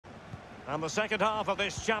And the second half of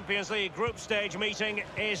this Champions League group stage meeting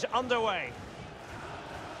is underway.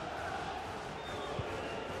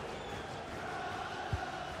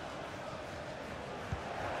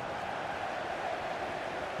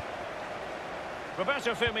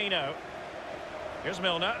 Roberto Firmino. Here's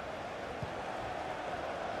Milner.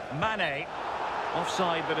 Mane.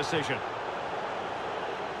 Offside the decision.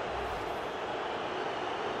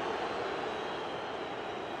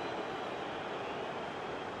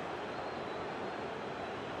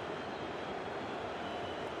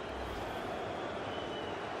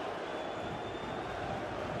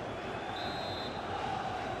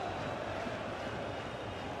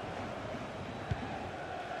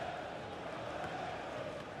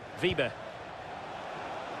 Vibe.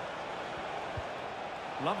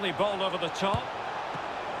 Lovely ball over the top.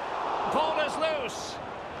 Ball is loose.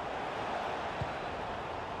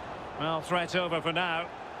 Well, threat over for now.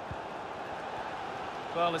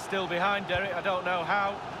 Well, they're still behind, Derek. I don't know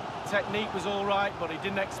how. Technique was all right, but he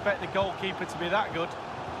didn't expect the goalkeeper to be that good.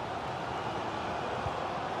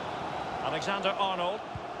 Alexander-Arnold.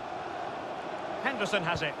 Henderson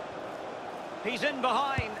has it. He's in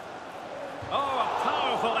behind. Oh, a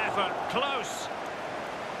powerful effort. Close.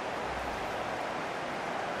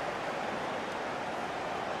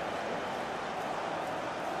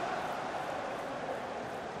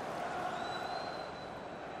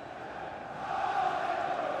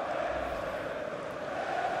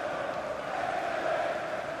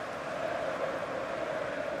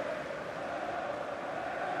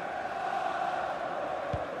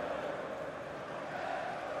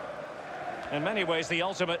 In many ways, the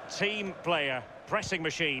ultimate team player, pressing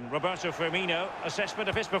machine. Roberto Firmino, assessment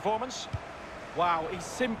of his performance? Wow, he's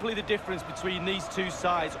simply the difference between these two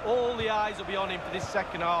sides. All the eyes will be on him for this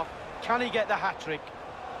second half. Can he get the hat-trick?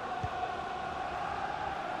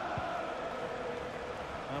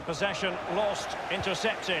 Possession lost,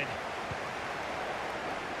 intercepted.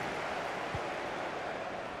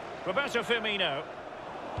 Roberto Firmino.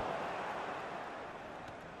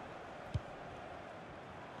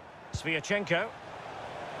 Sviachenko.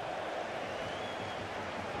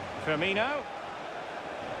 Firmino.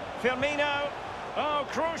 Firmino. Oh,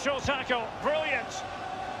 crucial tackle. Brilliant.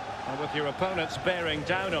 And with your opponents bearing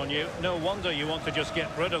down on you, no wonder you want to just get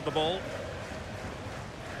rid of the ball.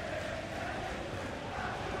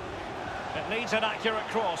 It needs an accurate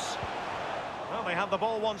cross. Well, they have the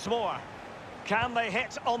ball once more. Can they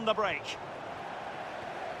hit on the break?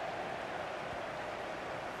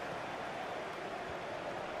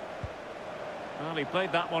 Well, he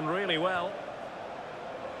played that one really well.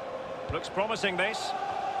 Looks promising, this.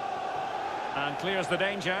 And clears the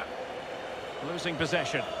danger. Losing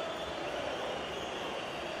possession.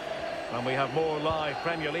 And we have more live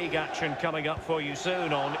Premier League action coming up for you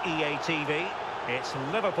soon on EA TV. It's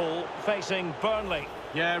Liverpool facing Burnley.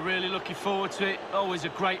 Yeah, really looking forward to it. Always a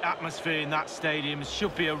great atmosphere in that stadium. It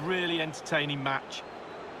should be a really entertaining match.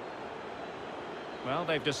 Well,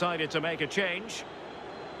 they've decided to make a change.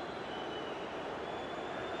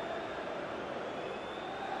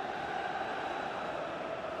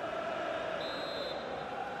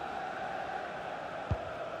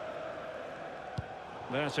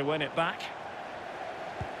 There to win it back.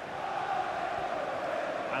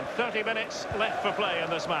 And 30 minutes left for play in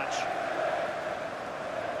this match.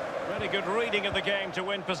 Really good reading of the game to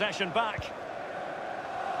win possession back.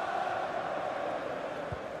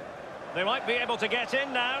 They might be able to get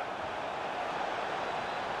in now.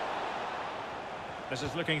 This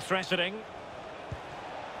is looking threatening.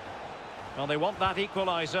 Well, they want that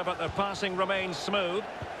equaliser, but their passing remains smooth.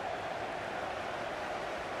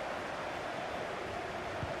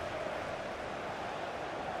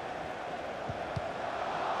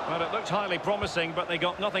 Well, it looked highly promising, but they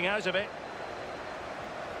got nothing out of it.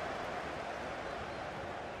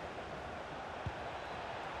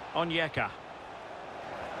 Onyeka.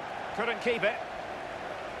 Couldn't keep it.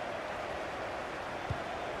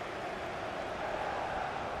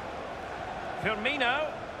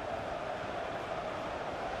 Firmino.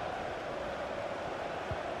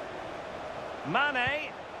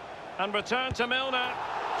 Mane. And return to Milner.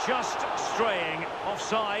 Just straying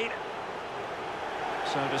offside.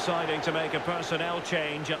 So deciding to make a personnel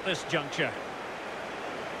change at this juncture.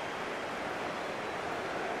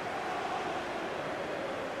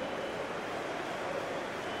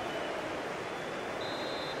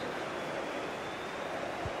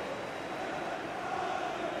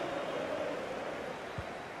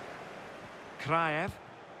 Kraev.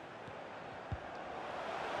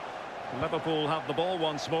 Liverpool have the ball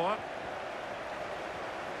once more.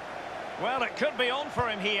 Well, it could be on for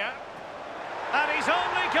him here. And he's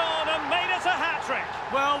only gone and made it a hat-trick.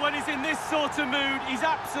 Well, when he's in this sort of mood, he's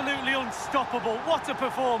absolutely unstoppable. What a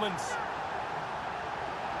performance.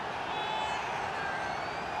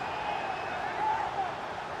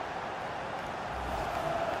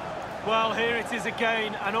 Well, here it is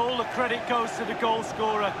again, and all the credit goes to the goal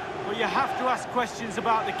scorer. But you have to ask questions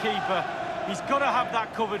about the keeper. He's got to have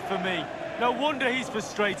that covered for me. No wonder he's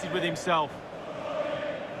frustrated with himself.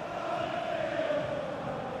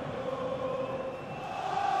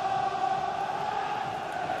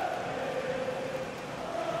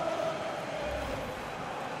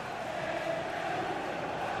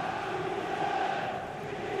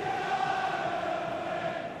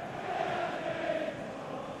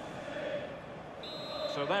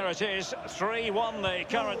 So there it is, 3-1 the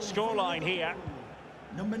current scoreline here.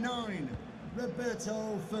 Number 9,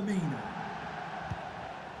 Roberto Firmino.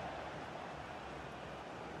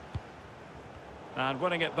 And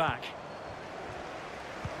winning it back.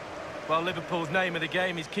 Well, Liverpool's name of the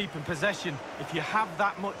game is keeping possession. If you have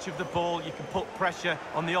that much of the ball, you can put pressure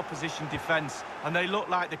on the opposition defence. And they look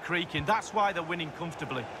like they're creaking. That's why they're winning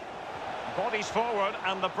comfortably. Bodies forward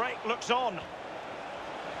and the break looks on.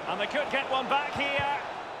 And they could get one back here.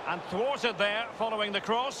 And thwarted there following the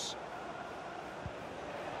cross.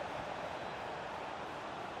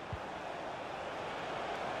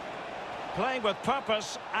 Playing with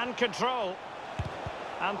purpose and control.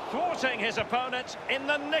 And thwarting his opponent in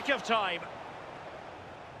the nick of time.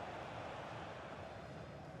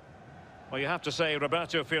 Well, you have to say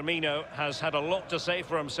Roberto Firmino has had a lot to say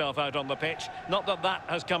for himself out on the pitch. Not that that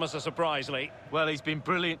has come as a surprise, Lee. Well, he's been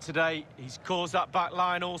brilliant today. He's caused that back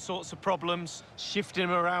line all sorts of problems, shifting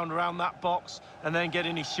him around that box, and then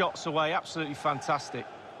getting his shots away. Absolutely fantastic.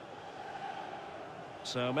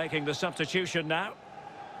 So making the substitution now.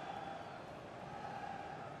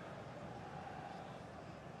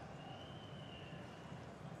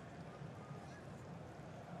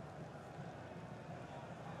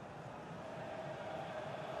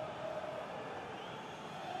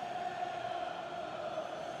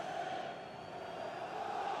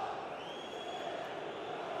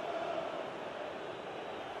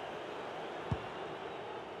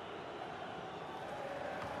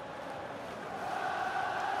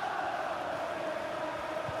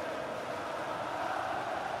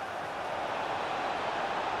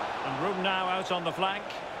 Room now out on the flank.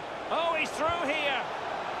 Oh, he's through here.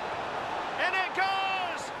 In it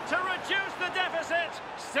goes to reduce the deficit.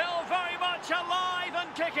 Still very much alive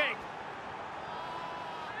and kicking.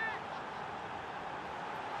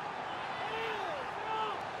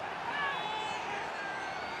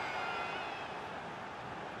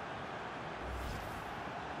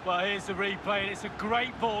 Well, here's the replay, and it's a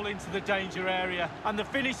great ball into the danger area. And the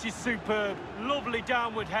finish is superb. Lovely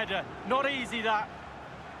downward header. Not easy, that.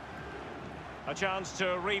 A chance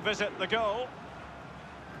to revisit the goal.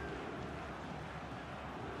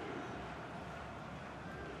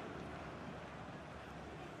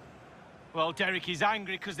 Well, Derek is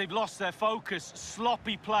angry because they've lost their focus.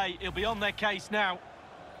 Sloppy play. He'll be on their case now.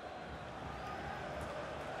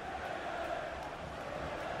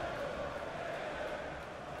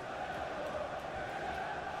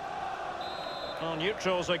 Well,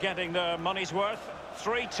 neutrals are getting their money's worth.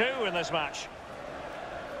 3-2 in this match.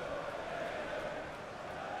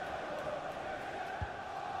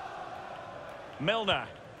 Milner.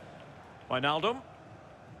 Wijnaldum.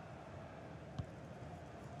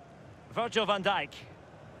 Virgil van Dijk.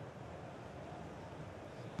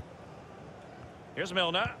 Here's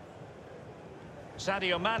Milner.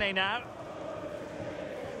 Sadio Mane now.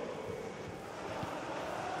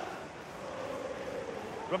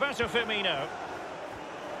 Roberto Firmino.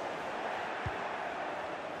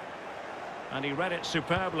 And he read it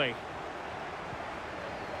superbly.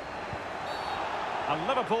 A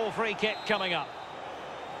Liverpool free kick coming up.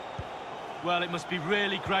 Well, it must be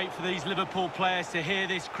really great for these Liverpool players to hear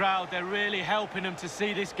this crowd. They're really helping them to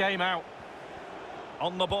see this game out.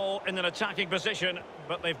 On the ball in an attacking position,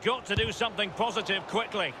 but they've got to do something positive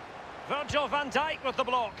quickly. Virgil van Dijk with the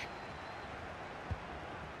block.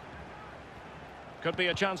 Could be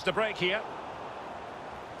a chance to break here.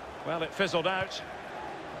 Well, it fizzled out.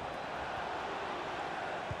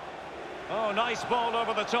 Oh, nice ball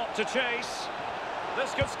over the top to chase.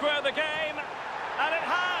 This could square the game, and it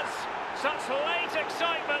has! Such late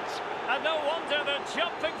excitement, and no wonder they're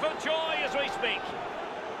jumping for joy as we speak.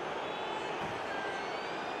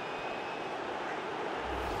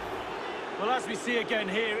 Well, as we see again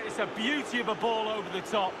here, it's a beauty of a ball over the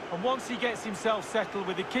top, and once he gets himself settled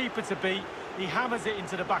with the keeper to beat, he hammers it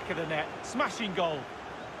into the back of the net. Smashing goal.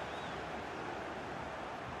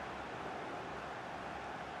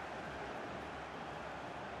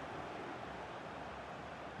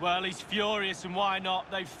 Well, he's furious, and why not?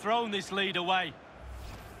 They've thrown this lead away.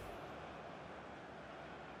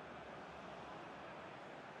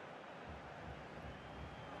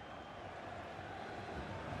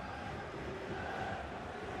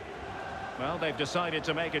 Well, they've decided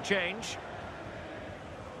to make a change.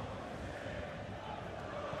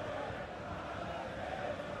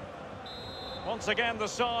 Once again, the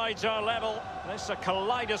sides are level. This is a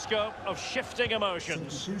kaleidoscope of shifting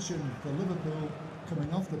emotions. Substitution for Liverpool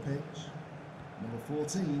coming off the pitch. Number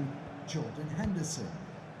 14, Jordan Henderson.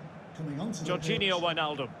 Coming onto the pitch. Jorginho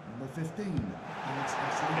Wijnaldum. Number 15, Alex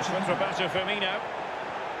It's with Roberto Firmino.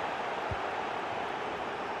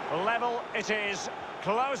 Level it is.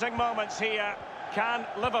 Closing moments here. Can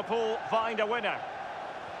Liverpool find a winner?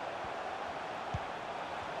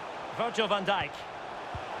 Virgil van Dijk.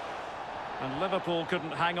 And Liverpool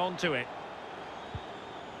couldn't hang on to it.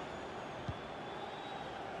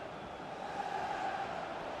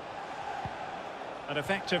 An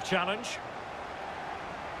effective challenge.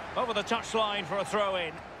 Over the touchline for a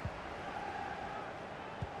throw-in.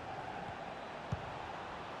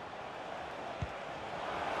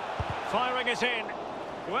 Firing it in.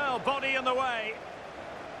 Well, body in the way.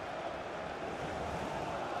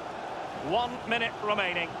 1 minute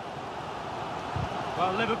remaining.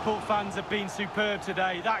 Well, Liverpool fans have been superb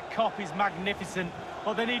today. That cop is magnificent.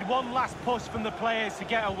 But they need one last push from the players to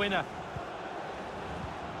get a winner.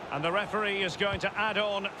 And the referee is going to add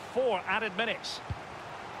on 4 added minutes.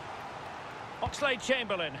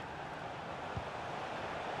 Oxlade-Chamberlain.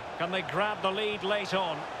 Can they grab the lead late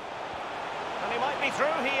on? And he might be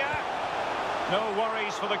through here. No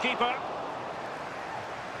worries for the keeper.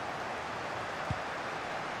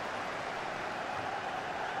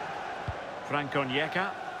 Frank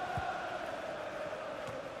Onyeka.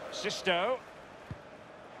 Sisto.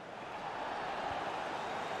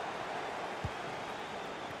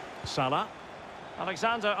 Salah.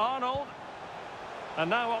 Alexander-Arnold. And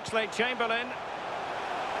now Oxlade-Chamberlain.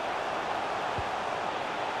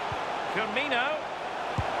 Firmino.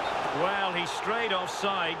 Well, he strayed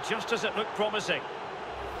offside just as it looked promising.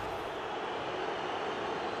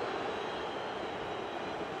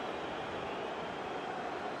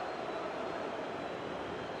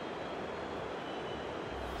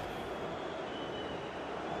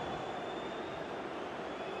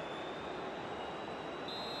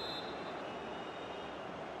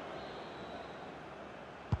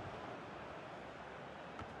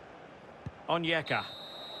 Onyeka.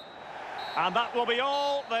 And that will be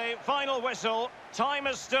all. The final whistle. Time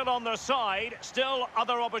is still on their side. Still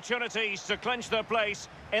other opportunities to clinch their place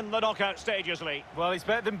in the knockout stages, Lee. Well, it's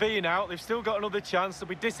better than being out. They've still got another chance. They'll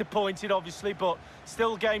be disappointed, obviously, but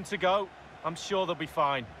still game to go. I'm sure they'll be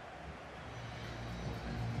fine.